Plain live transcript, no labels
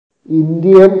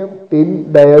Indium tin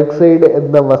dioxide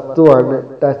എന്ന വസ്തുവാണ്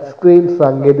touch screen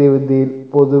സാങ്കേതികവിദ്യയിൽ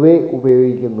പൊതുവെ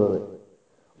ഉപയോഗിക്കുന്നത്.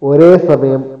 ഒരേ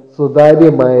സമയം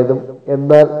സുതാര്യമായതും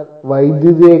എന്നാൽ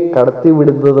വൈദ്യുതിയെ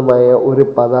കടത്തിവിടുന്നതുമായ ഒരു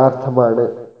പദാർത്ഥമാണ്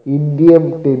ഇൻഡിയം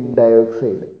ടിൻ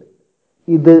ഡയോക്സൈഡ്.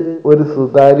 ഇത് ഒരു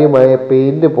സുതാര്യമായ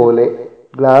പെയിന്റ് പോലെ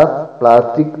ഗ്ലാസ്,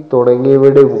 പ്ലാസ്റ്റിക്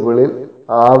തുടങ്ങിയവയുടെ മുകളിൽ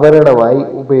ആവരണമായി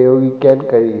ഉപയോഗിക്കാൻ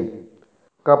കഴിയും.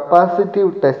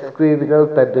 കപ്പാസിറ്റീവ് ടച്ച് സ്ക്രീനുകൾ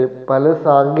തന്നെ പല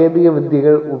സാങ്കേതിക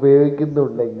വിദ്യകൾ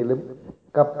ഉപയോഗിക്കുന്നുണ്ടെങ്കിലും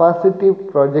കപ്പാസിറ്റീവ്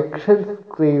പ്രൊജക്ഷൻ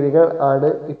സ്ക്രീനുകൾ ആണ്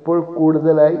ഇപ്പോൾ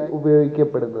കൂടുതലായി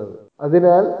ഉപയോഗിക്കപ്പെടുന്നത്.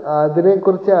 അതിനാൽ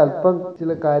അതിനെക്കുറിച്ച് അല്പം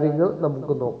ചില കാര്യങ്ങൾ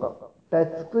നമുക്ക് നോക്കാം.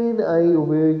 ടച്ച് സ്ക്രീൻ ആയി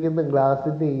ഉപയോഗിക്കുന്ന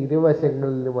ഗ്ലാസിന്റെ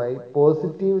ഇരുവശങ്ങളിലുമായി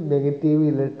പോസിറ്റീവ്, നെഗറ്റീവ്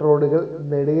ഇലക്ട്രോഡുകൾ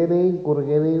നെടുകനെയും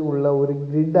കുറുകനെയും ഉള്ള ഒരു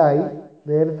ഗ്രിഡായി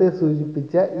നേരത്തെ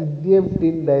സൂചിപ്പിച്ച ഇൻഡിയം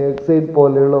ടിൻ ഡയോക്സൈഡ്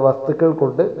പോലെയുള്ള വസ്തുക്കൾ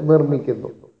കൊണ്ട് നിർമ്മിക്കുന്നു.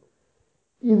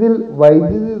 ഇതിൽ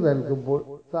വൈദ്യുതി നൽകുമ്പോൾ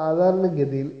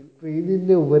സാധാരണഗതിയിൽ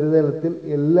സ്ക്രീനിന്റെ ഉപരിതലത്തിൽ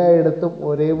എല്ലായിടത്തും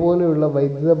ഒരേപോലെയുള്ള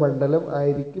വൈദ്യുത മണ്ഡലം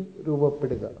ആയിരിക്കും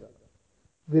രൂപപ്പെടുക.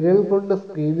 വിരൽ കൊണ്ട്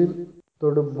സ്ക്രീനിൽ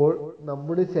തൊടുമ്പോൾ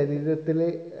നമ്മുടെ ശരീരത്തിലെ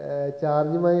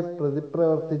ചാർജുമായി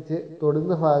പ്രതിപ്രവർത്തിച്ച്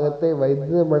തൊടുന്ന ഭാഗത്തെ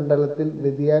വൈദ്യുത മണ്ഡലത്തിൽ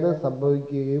വ്യതിയാനം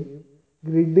സംഭവിക്കുകയും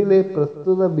ഗ്രിഡിലെ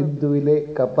പ്രസ്തുത ബിന്ദുവിലെ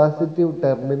കപ്പാസിറ്റീവ്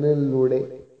ടെർമിനലിലൂടെ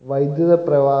വൈദ്യുത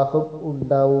പ്രവാഹം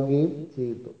ഉണ്ടാവുകയും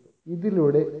ചെയ്യുന്നു.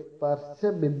 ഇതിലൂടെ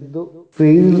സ്പർശ ബിന്ദു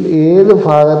സ്ക്രീനിൽ ഏത്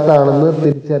ഭാഗത്താണെന്ന്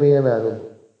തിരിച്ചറിയാനാകുന്നു.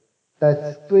 ടച്ച്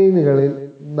സ്ക്രീനുകളിൽ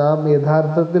നാം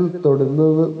യഥാർത്ഥത്തിൽ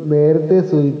തൊടുന്നത് നേരത്തെ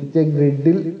സൂചിപ്പിച്ച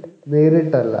ഗ്രിഡിൽ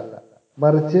നേരിട്ടല്ല,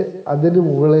 മറിച്ച് അതിനു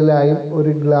മുകളിലായും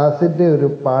ഒരു ഗ്ലാസിന്റെ ഒരു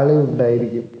പാളി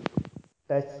ഉണ്ടായിരിക്കും.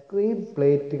 ടച്ച് സ്ക്രീൻ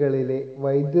പ്ലേറ്റുകളിലെ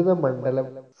വൈദ്യുത മണ്ഡലം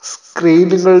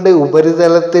സ്ക്രീനുകളുടെ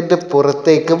ഉപരിതലത്തിന്റെ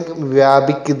പുറത്തേക്കും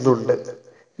വ്യാപിക്കുന്നുണ്ട്.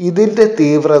 ഇതിന്റെ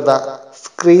തീവ്രത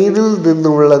സ്ക്രീനിൽ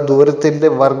നിന്നുള്ള ദൂരത്തിന്റെ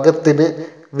വർഗത്തിന്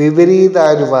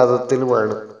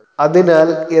വിപരീതാനുപാതത്തിലുമാണ്. അതിനാൽ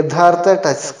യഥാർത്ഥ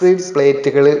ടച്ച് സ്ക്രീൻ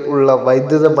പ്ലേറ്റുകളിൽ ഉള്ള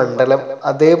വൈദ്യുത മണ്ഡലം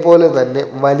അതേപോലെ തന്നെ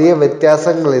വലിയ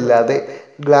വ്യത്യാസങ്ങളില്ലാതെ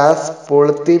ഗ്ലാസ്,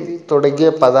 പോളിത്തീൻ തുടങ്ങിയ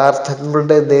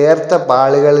പദാർത്ഥങ്ങളുടെ നേർത്ത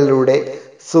പാളികളിലൂടെ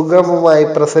സുഗമമായി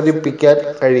പ്രസരിപ്പിക്കാൻ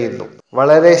കഴിയുന്നു.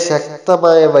 വളരെ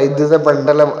ശക്തമായ വൈദ്യുത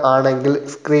മണ്ഡലം ആണെങ്കിൽ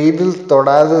സ്ക്രീനിൽ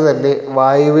തൊടാതെ തന്നെ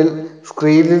വായുവിൽ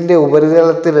സ്ക്രീനിന്റെ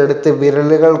ഉപരിതലത്തിനടുത്ത്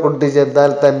വിരലുകൾ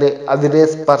കൊണ്ടുചെന്നാൽ തന്നെ അതിനെ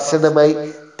സ്പർശനമായി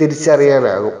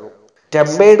തിരിച്ചറിയാനാകും.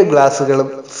 ടെമ്പേർഡ് ഗ്ലാസുകളും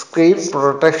സ്ക്രീൻ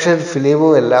പ്രൊട്ടക്ഷൻ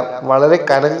ഫിലിമുമെല്ലാം വളരെ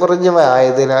കനം കുറഞ്ഞവ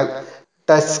ആയതിനാൽ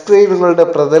ടച്ച് സ്ക്രീനുകളുടെ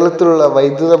പ്രതലത്തിലുള്ള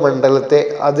വൈദ്യുത മണ്ഡലത്തെ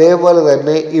അതേപോലെ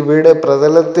തന്നെ ഇവയുടെ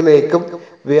പ്രതലത്തിലേക്കും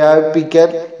വ്യാപിപ്പിക്കാൻ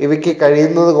ഇവയ്ക്ക്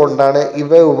കഴിയുന്നത് കൊണ്ടാണ്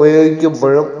ഇവ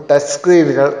ഉപയോഗിക്കുമ്പോഴും ടച്ച്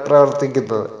സ്ക്രീനുകൾ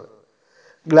പ്രവർത്തിക്കുന്നത്.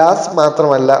 ഗ്ലാസ്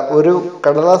മാത്രമല്ല, ഒരു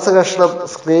കടലാസ് കഷ്ണം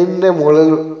സ്ക്രീനിന്റെ മുകളിൽ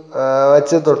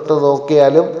വച്ച് തൊട്ട്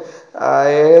നോക്കിയാലും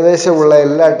ഏകദേശമുള്ള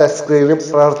എല്ലാ ടച്ച് സ്ക്രീനും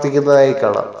പ്രവർത്തിക്കുന്നതായി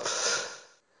കാണാം.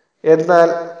 എന്നാൽ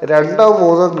 2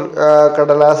 or 3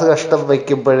 കടലാസ് കഷ്ണം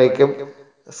വയ്ക്കുമ്പോഴേക്കും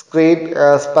സ്ക്രീൻ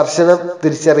സ്പർശനം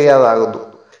തിരിച്ചറിയാതാകുന്നു.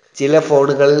 ചില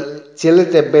ഫോണുകളിൽ ചില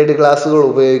ടെമ്പേർഡ് ഗ്ലാസുകൾ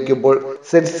ഉപയോഗിക്കുമ്പോൾ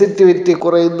സെൻസിറ്റിവിറ്റി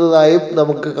കുറയുന്നതായും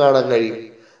നമുക്ക് കാണാൻ കഴിയും.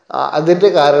 അതിന്റെ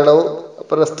കാരണവും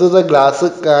പ്രസ്തുത ഗ്ലാസ്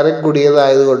കനം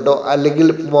കൂടിയതായതുകൊണ്ടോ അല്ലെങ്കിൽ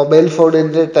മൊബൈൽ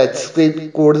ഫോണിന്റെ ടച്ച് സ്ക്രീൻ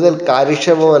കൂടുതൽ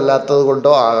കാര്യക്ഷമമല്ലാത്തത്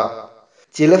കൊണ്ടോ ആകാം.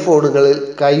 ചില ഫോണുകളിൽ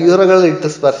കയ്യുറകൾ ഇട്ട്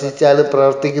സ്പർശിച്ചാലും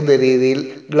പ്രവർത്തിക്കുന്ന രീതിയിൽ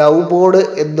ഗ്ലൗ മോഡ്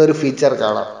എന്നൊരു ഫീച്ചർ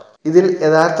കാണാം. ഇതിൽ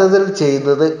യഥാർത്ഥത്തിൽ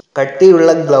ചെയ്യുന്നത്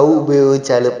കട്ടിയുള്ള ഗ്ലൗ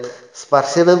ഉപയോഗിച്ചാലും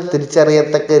സ്പർശനം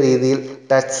തിരിച്ചറിയത്തക്ക രീതിയിൽ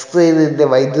ടച്ച് സ്ക്രീനിന്റെ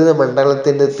വൈദ്യുത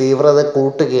മണ്ഡലത്തിന്റെ തീവ്രത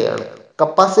കൂട്ടുകയാണ്.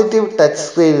 കപ്പാസിറ്റീവ് ടച്ച്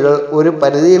സ്ക്രീനുകൾ ഒരു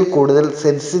പരിധിയിൽ കൂടുതൽ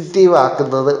സെൻസിറ്റീവ്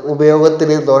ആക്കുന്നത്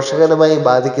ഉപയോഗത്തിനെ ദോഷകരമായി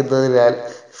ബാധിക്കുന്നതിനാൽ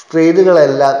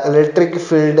സ്ക്രീനുകളെല്ലാം ഇലക്ട്രിക്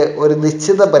ഫീൽഡ് ഒരു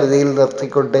നിശ്ചിത പരിധിയിൽ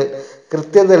നിർത്തിക്കൊണ്ട്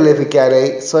കൃത്യത ലഭിക്കാനായി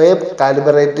സ്വയം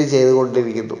കാലിബ്രേറ്റ്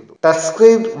ചെയ്തുകൊണ്ടിരിക്കുന്നു. ടച്ച്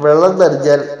സ്ക്രീൻ വെള്ളം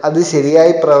നനഞ്ഞാൽ അത്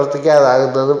ശരിയായി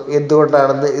പ്രവർത്തിക്കാതാകുന്നതും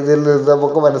എന്തുകൊണ്ടാണെന്ന് ഇതിൽ നിന്ന്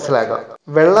നമുക്ക് മനസ്സിലാക്കാം.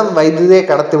 വെള്ളം വൈദ്യുതിയെ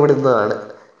കടത്തിവിടുന്നതാണ്.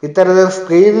 ഇത്തരത്തിൽ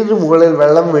സ്ക്രീനിന് മുകളിൽ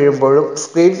വെള്ളം വീഴുമ്പോഴും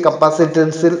സ്ക്രീൻ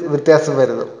കപ്പാസിറ്റൻസിൽ വ്യത്യാസം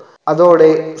വരുന്നു. അതോടെ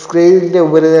സ്ക്രീനിന്റെ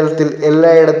ഉപരിതലത്തിൽ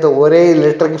എല്ലായിടത്തും ഒരേ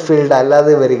ഇലക്ട്രിക് ഫീൽഡ്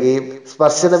അല്ലാതെ വരികയും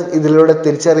സ്പർശനം ഇതിലൂടെ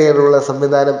തിരിച്ചറിയാനുള്ള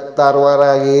സംവിധാനം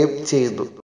താറുമാറാകുകയും ചെയ്യുന്നു.